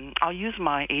 I'll use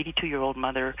my 82-year-old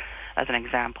mother as an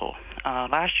example.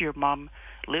 Last year, Mom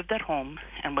lived at home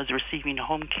and was receiving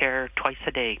home care twice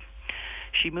a day.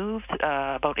 She moved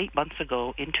about 8 months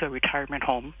ago into a retirement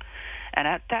home, and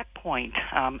at that point,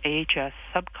 AHS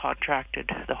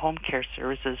subcontracted the home care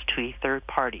services to a third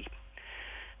party.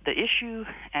 The issue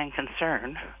and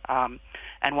concern,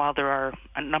 and while there are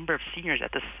a number of seniors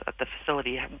at the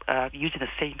facility using the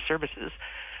same services,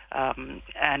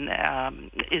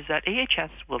 is that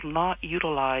AHS will not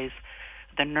utilize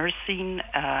the nursing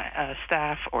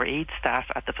staff or aid staff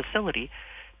at the facility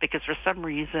because for some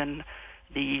reason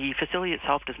the facility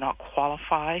itself does not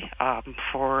qualify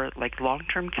for like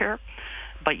long-term care,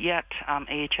 but yet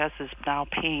AHS is now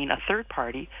paying a third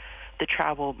party to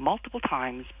travel multiple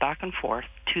times back and forth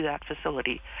to that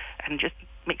facility, and it just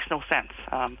makes no sense.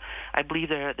 I believe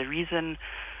the reason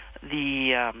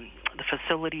the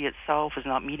facility itself is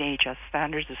not meeting AHS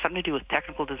standards is something to do with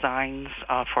technical designs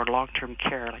for long-term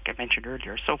care, like I mentioned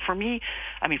earlier. So for me,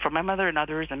 for my mother and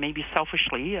others, and maybe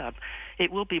selfishly,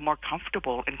 it will be more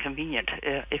comfortable and convenient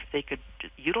if they could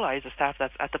utilize the staff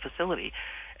that's at the facility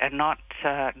and not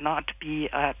be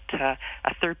at a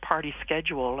third-party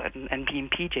schedule and be in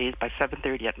PJs by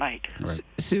 7:30 at night. Right.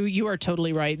 Sue, you are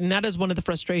totally right. And that is one of the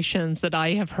frustrations that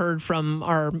I have heard from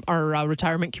our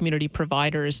retirement community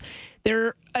providers.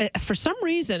 They're, for some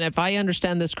reason, if I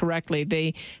understand this correctly,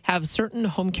 they have certain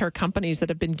home care companies that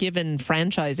have been given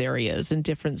franchise areas in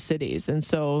different cities. And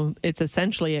so it's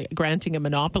essentially granting a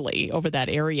monopoly over that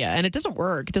area. And it doesn't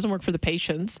work. It doesn't work for the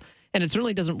patients. And it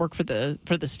certainly doesn't work for the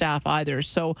staff either.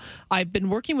 So I've been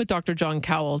working with Dr. John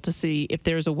Cowell to see if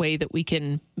there's a way that we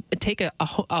can take a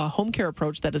home care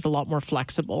approach that is a lot more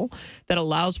flexible, that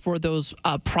allows for those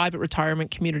private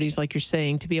retirement communities, like you're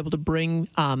saying, to be able to bring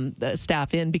the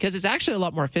staff in, because it's actually a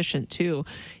lot more efficient too.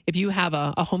 If you have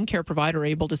a home care provider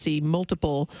able to see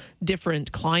multiple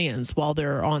different clients while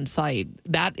they're on site,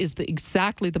 that is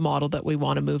exactly the model that we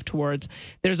want to move towards.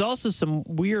 There's also some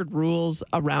weird rules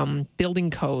around building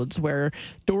codes where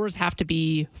doors have to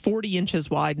be 40 inches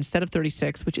wide instead of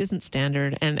 36, which isn't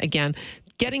standard. And again,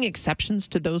 getting exceptions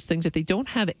to those things if they don't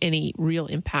have any real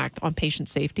impact on patient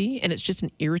safety and it's just an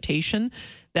irritation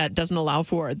that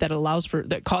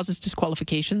that causes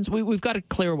disqualifications, we've got to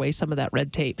clear away some of that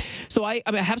red tape. So I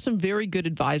have some very good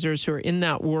advisors who are in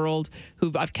that world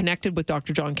I've connected with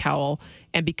Dr. John Cowell,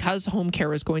 and because home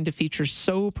care is going to feature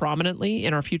so prominently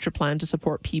in our future plan to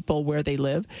support people where they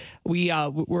live,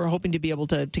 we're hoping to be able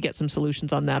to get some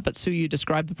solutions on that. But Sue, you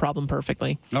described the problem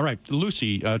perfectly. All right.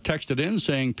 Lucy texted in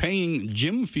saying paying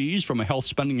gym fees from a health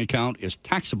spending account is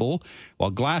taxable,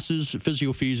 while glasses,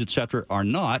 physio fees, etc. are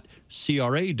not.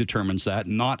 CRA determines that,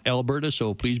 not Alberta,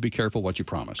 so please be careful what you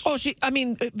promise.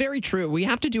 Very true. We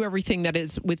have to do everything that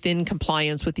is within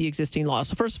compliance with the existing law.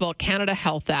 So first of all, Canada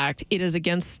Health Act, it is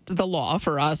against the law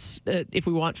for us, if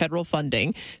we want federal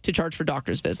funding, to charge for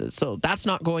doctor's visits. So that's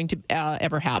not going to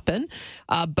ever happen.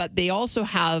 But they also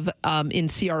have in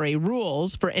CRA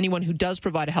rules for anyone who does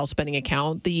provide a health spending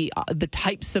account, the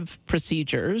types of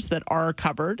procedures that are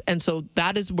covered. And so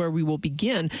that is where we will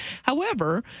begin.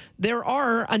 However, there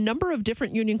are a number of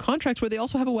different union contracts where they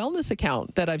also have a wellness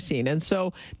account that I've seen. And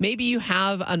so maybe you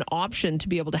have an option to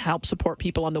be able to help support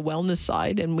people on the wellness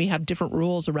side, and we have different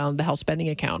rules around the health spending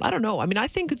account. I don't know. I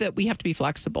think that we have to be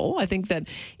flexible. I think that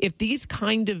if these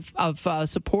kind of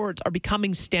supports are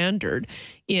becoming standard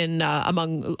in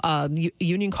among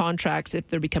union contracts, if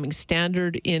they're becoming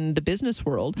standard in the business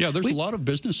world. Yeah, there's a lot of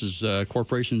businesses,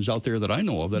 corporations out there that I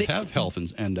know of that have health and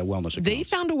wellness accounts. They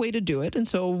found a way to do it, and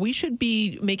so we should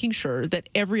be making sure that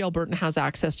every Albertan has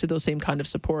access to those same kind of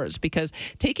supports, because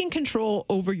taking control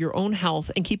over your own health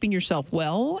and keeping yourself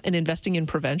well and investing in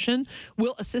prevention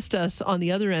will assist us on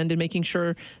the other end in making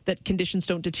sure that conditions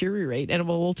don't deteriorate, and it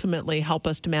will ultimately help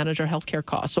us to manage our healthcare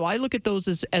costs. So I look at those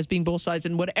as being both sides,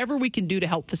 and whatever we can do to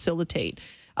help facilitate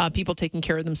people taking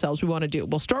care of themselves, we want to do.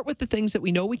 We'll start with the things that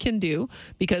we know we can do,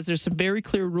 because there's some very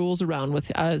clear rules around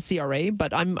with CRA,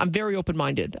 but I'm very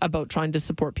open-minded about trying to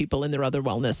support people in their other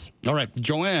wellness. All right.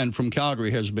 Joanne from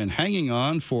Calgary has been hanging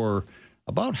on for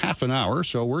about half an hour,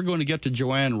 so we're going to get to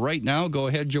Joanne right now. Go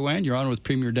ahead, Joanne. You're on with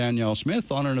Premier Danielle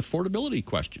Smith on an affordability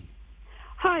question.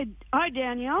 Hi,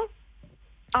 Danielle.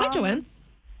 Hi, Joanne.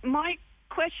 My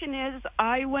question is,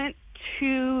 I went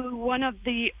to one of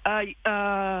the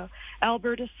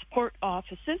Alberta support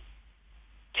offices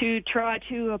to try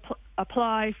to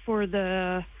apply for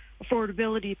the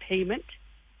affordability payment,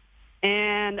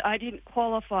 and I didn't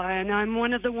qualify, and I'm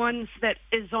one of the ones that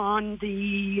is on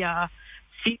the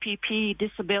CPP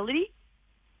disability,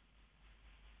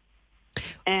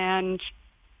 and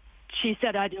she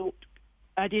said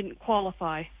I didn't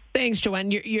qualify. Thanks,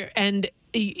 Joanne.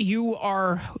 You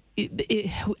are,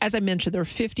 as I mentioned, there are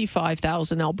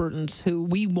 55,000 Albertans who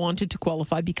we wanted to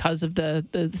qualify because of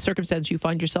the circumstance you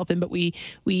find yourself in, but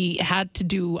we had to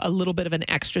do a little bit of an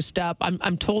extra step.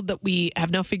 I'm told that we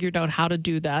have now figured out how to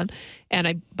do that, and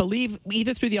I believe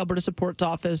either through the Alberta Supports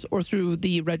Office or through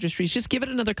the registries, just give it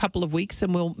another couple of weeks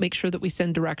and we'll make sure that we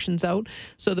send directions out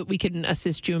so that we can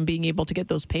assist you in being able to get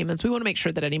those payments. We want to make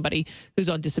sure that anybody who's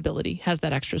on disability has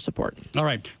that extra support. All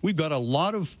right. We've got a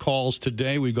lot of calls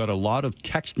today. We've got a lot of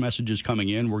text messages coming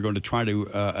in. We're going to try to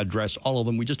address all of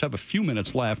them. We just have a few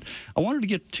minutes left. I wanted to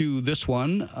get to this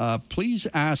one. Please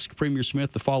ask Premier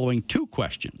Smith the following 2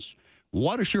 questions.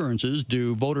 What assurances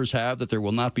do voters have that there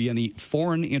will not be any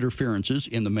foreign interferences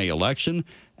in the May election?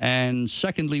 And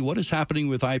secondly, what is happening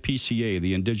with IPCA,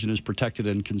 the Indigenous Protected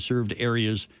and Conserved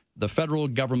Areas, the federal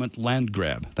government land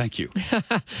grab? Thank you.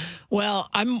 Well,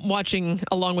 I'm watching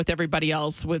along with everybody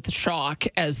else with shock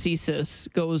as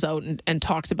CSIS goes out and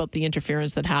talks about the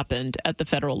interference that happened at the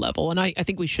federal level. And I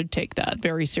think we should take that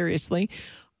very seriously.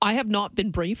 I have not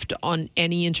been briefed on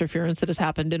any interference that has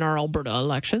happened in our Alberta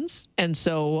elections. And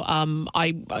so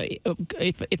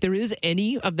if there is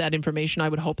any of that information, I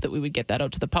would hope that we would get that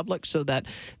out to the public so that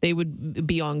they would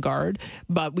be on guard.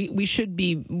 But we should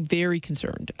be very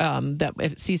concerned that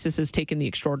if CSIS has taken the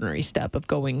extraordinary step of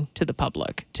going to the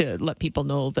public to let people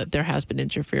know that there has been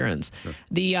interference. Sure.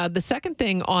 The second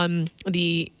thing on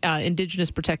the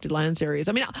Indigenous protected lands areas,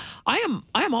 I mean, I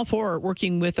am all for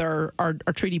working with our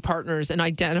treaty partners and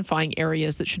identifying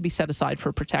areas that should be set aside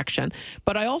for protection.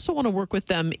 But I also want to work with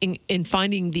them in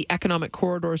finding the economic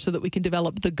corridor so that we can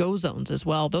develop the GO zones as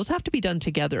well. Those have to be done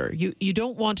together. You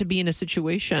don't want to be in a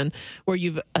situation where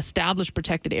you've established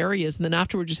protected areas and then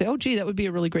afterwards you say, oh, gee, that would be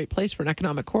a really great place for an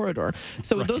economic corridor.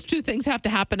 So right. Those two things have to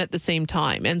happen at the same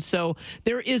time. And so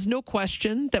there is no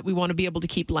question that we want to be able to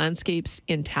keep landscapes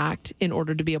intact in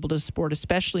order to be able to support,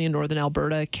 especially in northern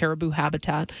Alberta, caribou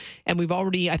habitat. And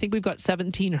I think we've got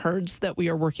 17 herds that we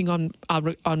are working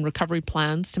on recovery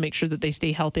plans to make sure that they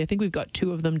stay healthy. I think we've got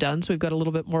 2 of them done, so we've got a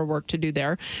little bit more work to do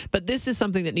there. But this is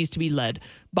something that needs to be led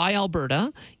by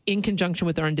Alberta in conjunction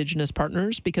with our Indigenous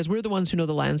partners, because we're the ones who know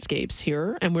the landscapes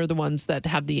here and we're the ones that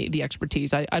have the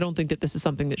expertise. I don't think that this is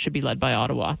something that should be led by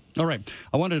Ottawa. All right.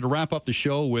 I wanted to wrap up the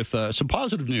show with some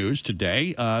positive news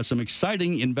today, some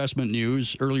exciting investment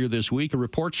news earlier this week, a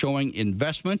report showing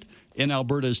investment in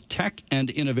Alberta's tech and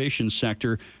innovation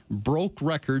sector broke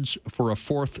records for a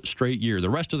 4th straight year. The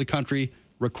rest of the country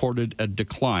recorded a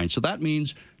decline. So that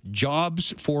means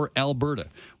jobs for Alberta.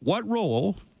 What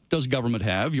role does government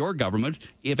have, your government,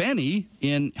 if any,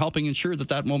 in helping ensure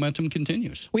that momentum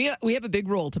continues? We have a big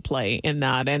role to play in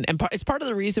that, and it's part of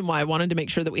the reason why I wanted to make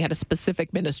sure that we had a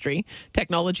specific ministry,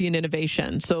 technology and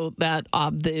innovation, so that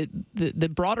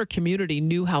the broader community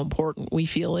knew how important we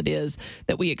feel it is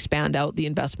that we expand out the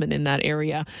investment in that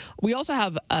area. We also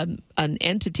have an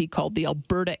entity called the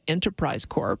Alberta Enterprise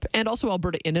Corp and also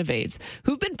Alberta Innovates,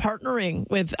 who've been partnering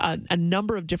with a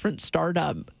number of different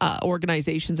startup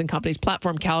organizations and companies,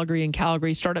 Platform Calgary and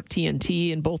Calgary, Startup TNT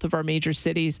in both of our major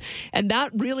cities. And that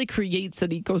really creates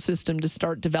an ecosystem to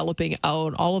start developing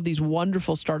out all of these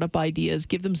wonderful startup ideas,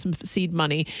 give them some seed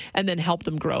money, and then help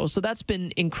them grow. So that's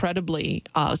been incredibly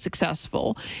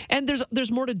successful. And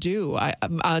there's more to do.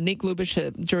 Nate Glubish,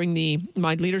 during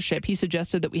my leadership, he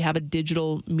suggested that we have a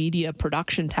digital media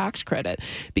production tax credit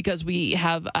because we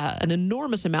have an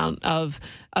enormous amount of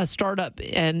startup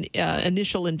and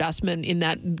initial investment in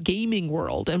that gaming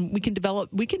world. And we can develop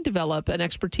an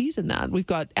expertise in that. We've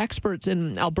got experts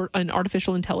in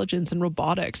artificial intelligence and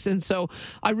robotics, and so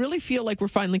I really feel like we're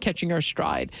finally catching our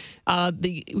stride. Prior to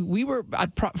the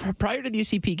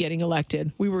UCP getting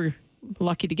elected, we were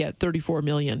lucky to get $34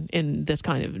 million in this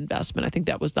kind of investment. I think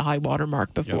that was the high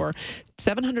watermark before.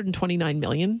 Yep. $729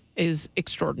 million is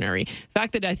extraordinary. The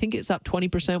fact that I think it's up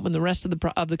 20% when the rest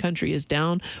of the country is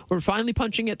down. We're finally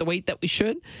punching at the weight that we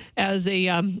should as a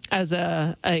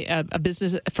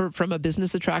business from a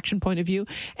business attraction point of view.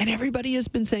 And everybody has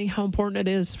been saying how important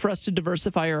it is for us to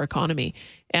diversify our economy.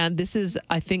 And this is,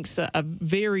 I think, a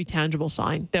very tangible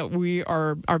sign that we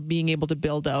are being able to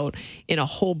build out in a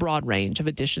whole broad range of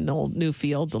additional new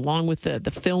fields, along with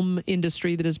the film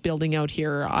industry that is building out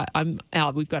here.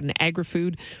 We've got an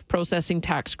agri-food processing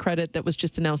tax credit that was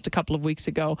just announced a couple of weeks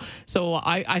ago. So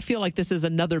I feel like this is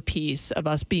another piece of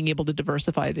us being able to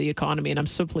diversify the economy, and I'm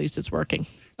so pleased it's working.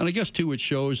 And I guess, too, it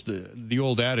shows the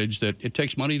old adage that it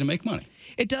takes money to make money.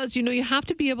 It does. You have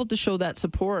to be able to show that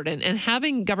support. And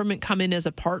having government come in as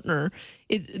a partner,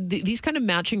 these kind of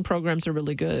matching programs are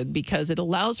really good because it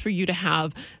allows for you to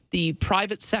have the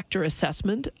private sector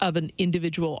assessment of an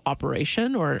individual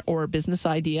operation or a business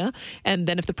idea. And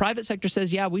then if the private sector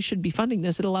says, yeah, we should be funding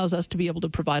this, it allows us to be able to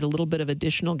provide a little bit of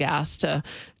additional gas to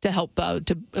help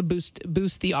to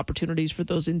boost the opportunities for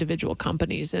those individual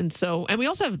companies. And we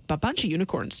also have a bunch of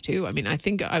unicorns too. I mean, I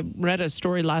think I read a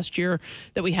story last year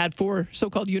that we had 4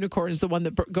 so-called unicorns, the one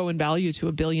that go in value to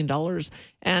 $1 billion.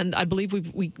 And I believe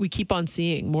we keep on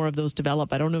seeing more of those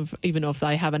develop. I don't even know if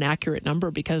I have an accurate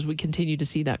number because we continue to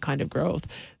see that kind of growth.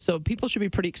 So people should be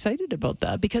pretty excited about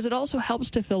that because it also helps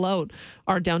to fill out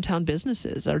our downtown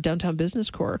businesses, our downtown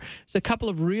business core. There's a couple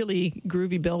of really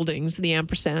groovy buildings, the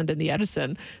Ampersand and the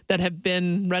Edison, that have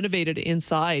been renovated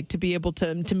inside to be able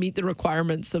to meet the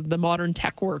requirements of the modern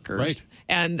tech workers. Right.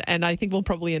 And I think we'll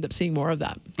probably end up seeing more of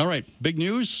that. All right. Big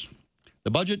news.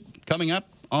 The budget coming up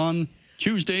on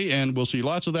Tuesday, and we'll see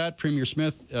lots of that. Premier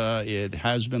Smith, it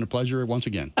has been a pleasure once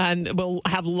again. And we'll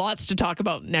have lots to talk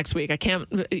about next week.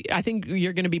 I think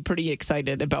you're going to be pretty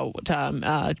excited about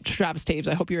Travis Taves.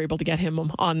 I hope you're able to get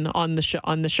him on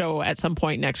the show at some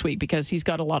point next week because he's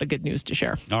got a lot of good news to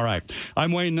share. All right.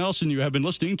 I'm Wayne Nelson. You have been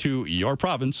listening to Your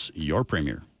Province, Your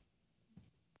Premier.